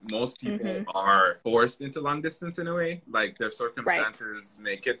most people Mm-hmm. are forced into long distance in a way, like their Right. circumstances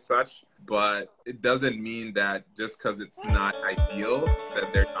make it such, but it doesn't mean that just because it's not ideal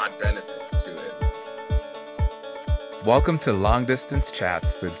that there are not benefits to it. Welcome to Long Distance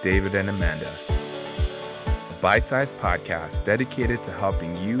Chats with David and Amanda, a bite-sized podcast dedicated to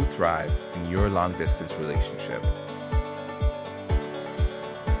helping you thrive in your long distance relationship.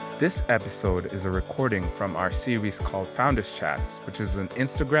 This episode is a recording from our series called Founders Chats, which is an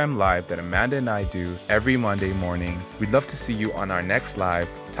Instagram live that Amanda and I do every Monday morning. We'd love to see you on our next live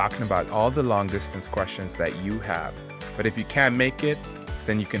talking about all the long distance questions that you have. But if you can't make it,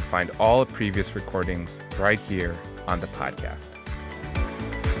 then you can find all previous recordings right here on the podcast.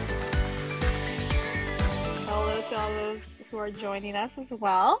 Hello to all those who are joining us as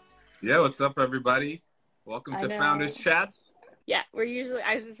well. Yeah, what's up, everybody? Welcome I to know. Founders Chats. Yeah,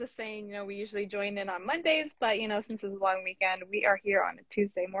 I was just saying, we usually join in on Mondays, but, since it's a long weekend, we are here on a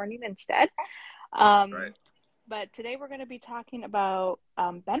Tuesday morning instead. Right. But today we're going to be talking about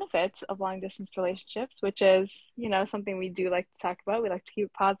benefits of long distance relationships, which is, something we do like to talk about. We like to keep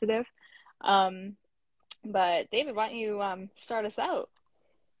it positive. But David, why don't you start us out?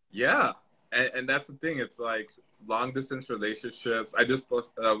 Yeah, and that's the thing. It's like long distance relationships.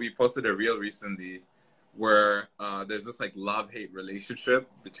 We posted a reel recently where there's this like love-hate relationship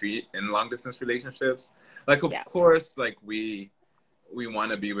in long distance relationships. Like, of course, like we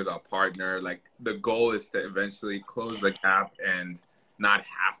want to be with our partner. Like, the goal is to eventually close the gap and not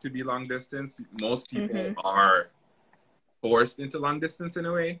have to be long distance. Most people are forced into long distance in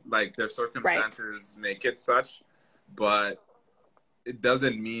a way, like their circumstances make it such, but it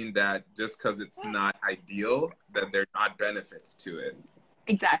doesn't mean that just because it's not ideal that there are not benefits to it.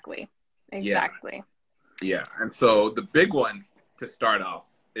 Exactly. Yeah. And so the big one to start off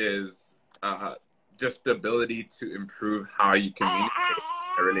is just the ability to improve how you communicate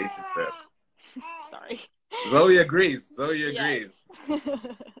a relationship. Sorry. Zoe agrees. Yes.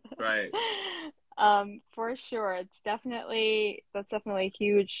 Right. For sure. That's definitely a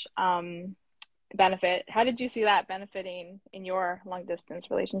huge benefit. How did you see that benefiting in your long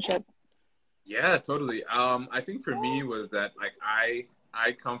distance relationship? Yeah, totally. I think for me was that like I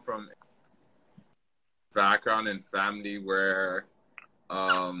come from a background and family where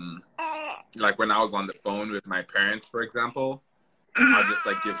like when I was on the phone with my parents, for example, I'll just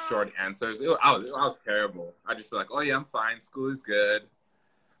like give short answers. I was terrible. I just be like, oh yeah, I'm fine. School is good.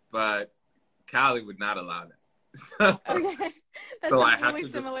 But Callie would not allow that. Okay. That So I sounds had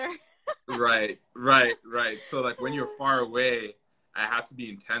really to similar. Right. So like when you're far away, I had to be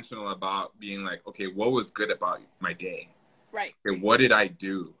intentional about being like, okay, what was good about my day? Right. Okay, what did I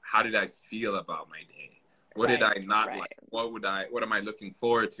do? How did I feel about my day? What did I not like? What am I looking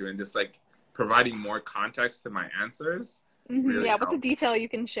forward to? And just like providing more context to my answers. Really Yeah, what's a helped. detail you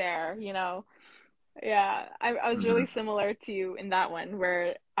can share, Yeah, I was really similar to you in that one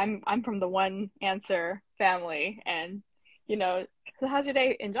where I'm from the one answer family, and so how's your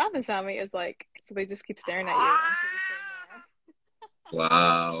day in Jonathan's family is like, so they just keep staring at you until you say more.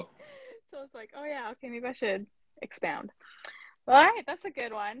 Wow. So it's like, oh yeah, okay, maybe I should expound. Well, all right, that's a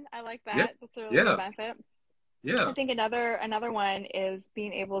good one. I like Yeah. that. That's a really good benefit. Yeah. I think another one is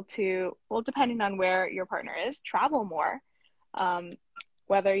being able to, well, depending on where your partner is, travel more.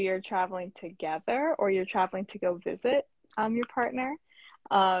 Whether you're traveling together or you're traveling to go visit your partner.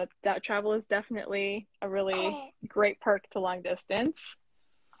 That travel is definitely a really great perk to long distance.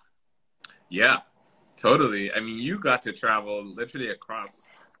 Yeah, totally. I mean, you got to travel literally across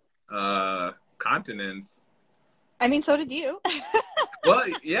continents. I mean, so did you. Well,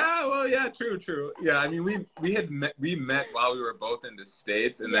 yeah, true. Yeah, I mean, we met while we were both in the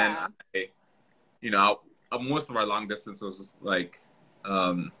States, and then most of our long distance was like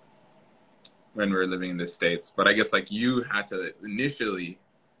when we were living in the States. But I guess like you had to initially,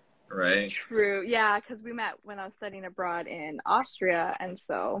 right? True. Yeah, because we met when I was studying abroad in Austria, and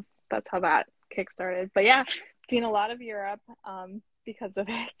so that's how that kick-started. But yeah, seen a lot of Europe because of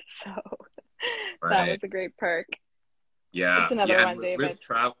it, so that was a great perk. Yeah, It's another one, David.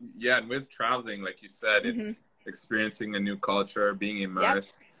 And with traveling, like you said, it's experiencing a new culture, being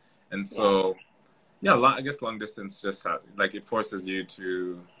immersed, and so I guess long distance just like it forces you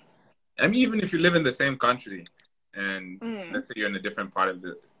to. I mean, even if you live in the same country, and let's say you're in a different part of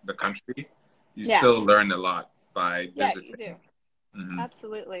the country, you still learn a lot by visiting. Yeah, you do.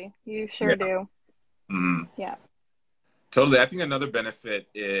 Absolutely, you sure do. Yeah. Totally. I think another benefit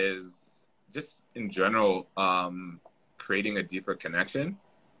is just in general. Creating a deeper connection.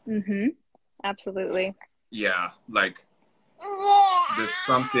 Absolutely. Yeah, like there's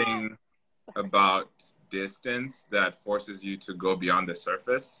something about distance that forces you to go beyond the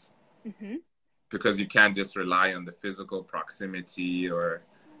surface, Mm-hmm. because you can't just rely on the physical proximity, or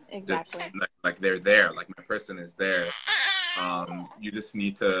just Exactly. like they're there, like my person is there. You just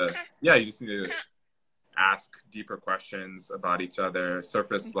need to, yeah, you just need to ask deeper questions about each other.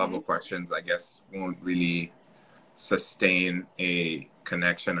 Surface Mm-hmm. level questions, I guess, won't really sustain a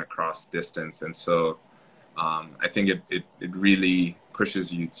connection across distance. And so I think it really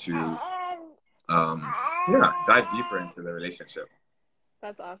pushes you to yeah, dive deeper into the relationship.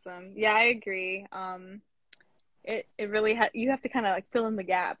 That's awesome. Yeah, I agree. It really you have to kind of like fill in the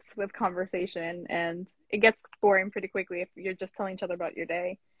gaps with conversation, and it gets boring pretty quickly if you're just telling each other about your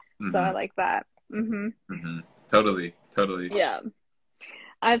day. So I Hmm. like that. Mm-hmm. Hmm. Totally, totally. Yeah.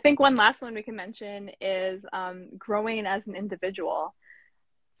 I think one last one we can mention is growing as an individual.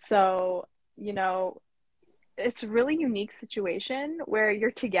 So, you know, it's a really unique situation where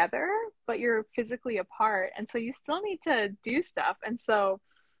you're together, but you're physically apart. And so you still need to do stuff. And so,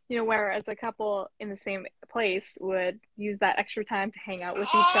 whereas a couple in the same place would use that extra time to hang out with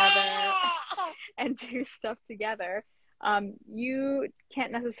each other and do stuff together, you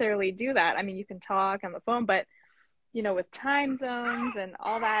can't necessarily do that. I mean, you can talk on the phone, but, with time zones and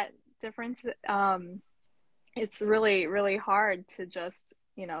all that difference, it's really, really hard to just,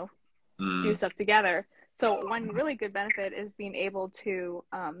 you know, do Mm, stuff together. So one really good benefit is being able to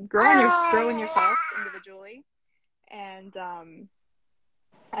grow in yourself individually, and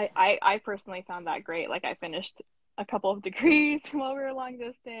I personally found that great. Like I finished a couple of degrees while we were long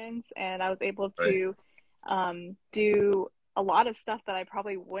distance, and I was able right. to do a lot of stuff that I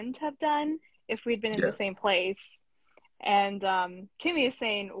probably wouldn't have done if we'd been in the Yeah. same place. And Kimmy is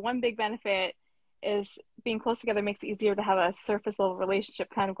saying one big benefit is being close together makes it easier to have a surface level relationship,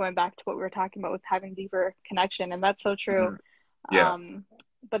 kind of going back to what we were talking about with having deeper connection. And that's so true. Mhm. Yeah. Um,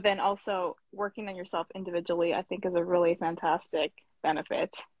 but then also working on yourself individually, I think is a really fantastic benefit.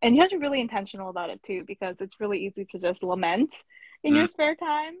 And you have to be really intentional about it too, because it's really easy to just lament in Mm, your spare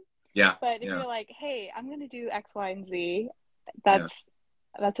time. yeah. But if Yeah. you're like, hey, I'm going to do X, Y, and Z, Yeah.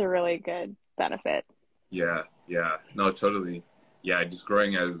 that's a really good benefit. Yeah. Yeah. No, totally. Yeah. Just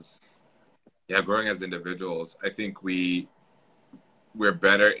growing as, yeah, growing as individuals. I think we're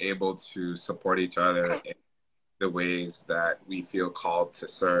better able to support each other in the ways that we feel called to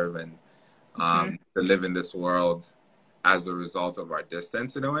serve and Hmm. to live in this world as a result of our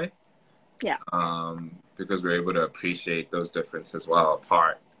distance in a way. Yeah, Because we're able to appreciate those differences while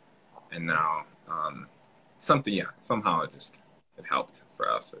apart. And now, something, yeah, somehow it helped for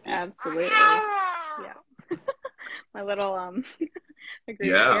us at least. absolutely. Yeah. My little agreement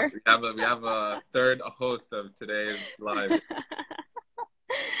Yeah, here. we have a third host of today's live.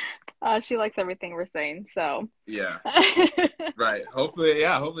 She likes everything we're saying, so. Yeah, right. Hopefully,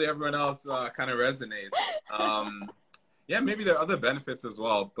 yeah, hopefully everyone else kind of resonates. Yeah, maybe there are other benefits as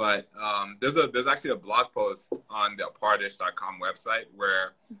well, but there's actually a blog post on the apartish.com website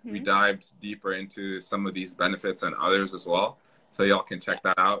where we Hmm. dived deeper into some of these benefits and others as well. So y'all can Yeah. check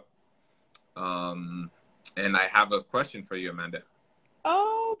that out. And I have a question for you, Amanda.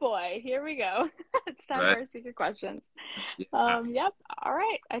 Oh boy, here we go. It's time for Right? our secret questions. Yeah. Yep. All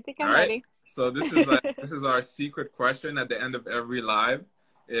right. I think All I'm right. ready. So this is our secret question at the end of every live.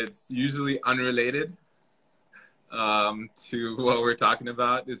 It's usually unrelated to what we're talking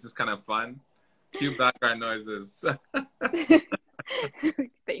about. It's just kind of fun. Cue background noises.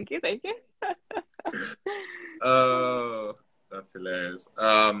 Thank you. Thank you. Oh, that's hilarious.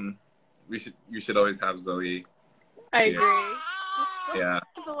 You should always have Zoe I here. agree. Yeah,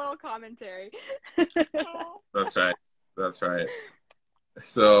 Just a little commentary. that's right. That's right.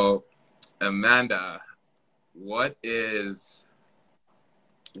 So, Amanda, what is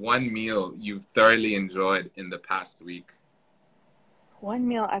one meal you've thoroughly enjoyed in the past week? One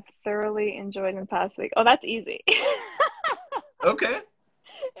meal I've thoroughly enjoyed in the past week. Oh, that's easy. Okay.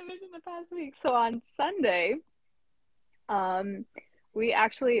 It was in the past week. So on Sunday, um, we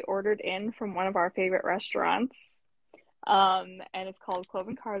actually ordered in from one of our favorite restaurants. And it's called Clove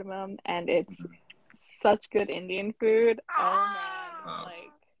and Cardamom, and it's such good Indian food. Oh man, Wow.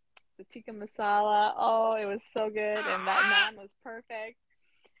 like the tikka masala. Oh, it was so good, and that naan was perfect.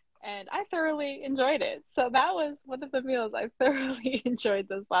 And I thoroughly enjoyed it. So that was one of the meals I thoroughly enjoyed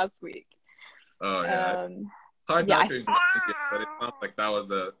this last week. Oh yeah. It's Um, hard yeah, not to enjoy it, but it sounds like that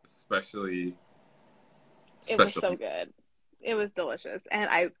was a especially it was special so meal. good. It was delicious. And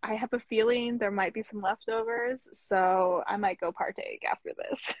I have a feeling there might be some leftovers, so I might go partake after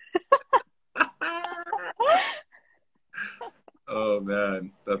this. Oh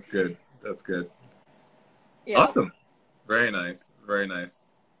man, that's good. That's good. Yeah. Awesome. Very nice. Very nice.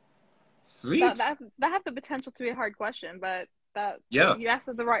 Sweet. That have the potential to be a hard question, but Yeah. you asked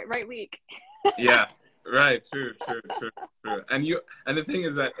it the right week. Yeah. Right. True. True. True. True. And the thing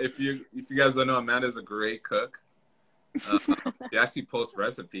is that if you guys don't know, Amanda's a great cook. She actually posts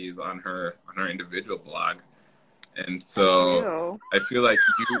recipes on her individual blog, and so I feel like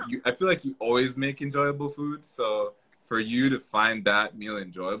you always make enjoyable food. So for you to find that meal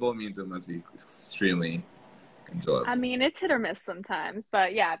enjoyable means it must be extremely enjoyable. I mean, it's hit or miss sometimes,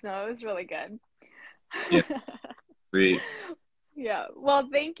 but yeah, no, it was really good. Yeah. Sweet. Yeah. Well,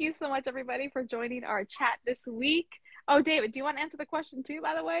 thank you so much, everybody, for joining our chat this week. Oh, David, do you want to answer the question too,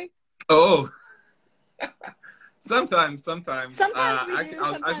 by the way? Oh, sometimes. Sometimes we Actually, do. I was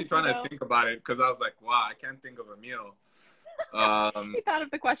Sometimes actually trying to think about it because I was like, wow, I can't think of a meal. You thought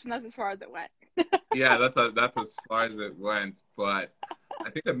of the question. That's as far as it went. Yeah, that's as far as it went. But I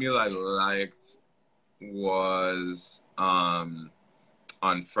think a meal I liked was on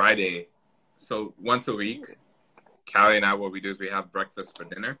Friday. So once a week, Callie and I, what we do is we have breakfast for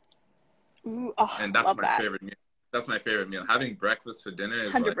dinner. Ooh, oh, And that's my favorite meal. That's my favorite meal. Having breakfast for dinner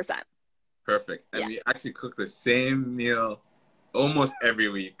is 100%. Like perfect. And Yeah. we actually cook the same meal almost every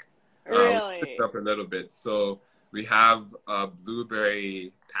week. Really? We switch up a little bit. So we have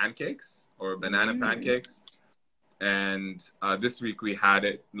blueberry pancakes or banana pancakes. And this week we had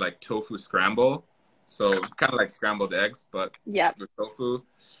it like tofu scramble. So kind of like scrambled eggs, but with tofu.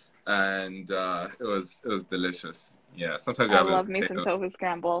 And it was delicious. Yeah, sometimes we have love me some tofu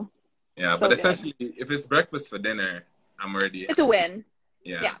scramble. Yeah, so but essentially, if it's breakfast for dinner, I'm already. It's a win.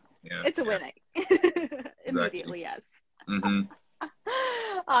 Yeah. It's a win. Immediately, yes. Mm-hmm.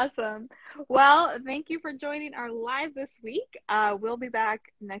 Awesome. Well, thank you for joining our live this week. We'll be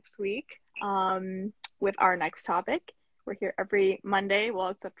back next week with our next topic. We're here every Monday, well,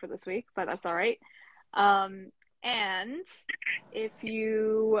 except for this week, but that's all right. And if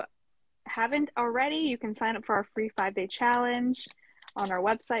you haven't already, you can sign up for our free 5-day challenge on our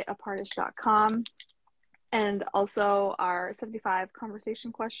website, apartish.com, and also our 75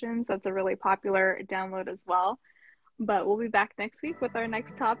 conversation questions. That's a really popular download as well. But we'll be back next week with our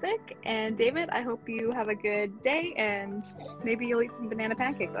next topic. And David, I hope you have a good day, and maybe you'll eat some banana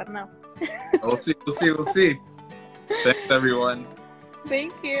pancakes. I don't know. We'll see. Thanks, everyone.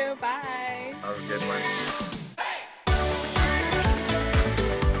 Thank you. Bye. Have a good one.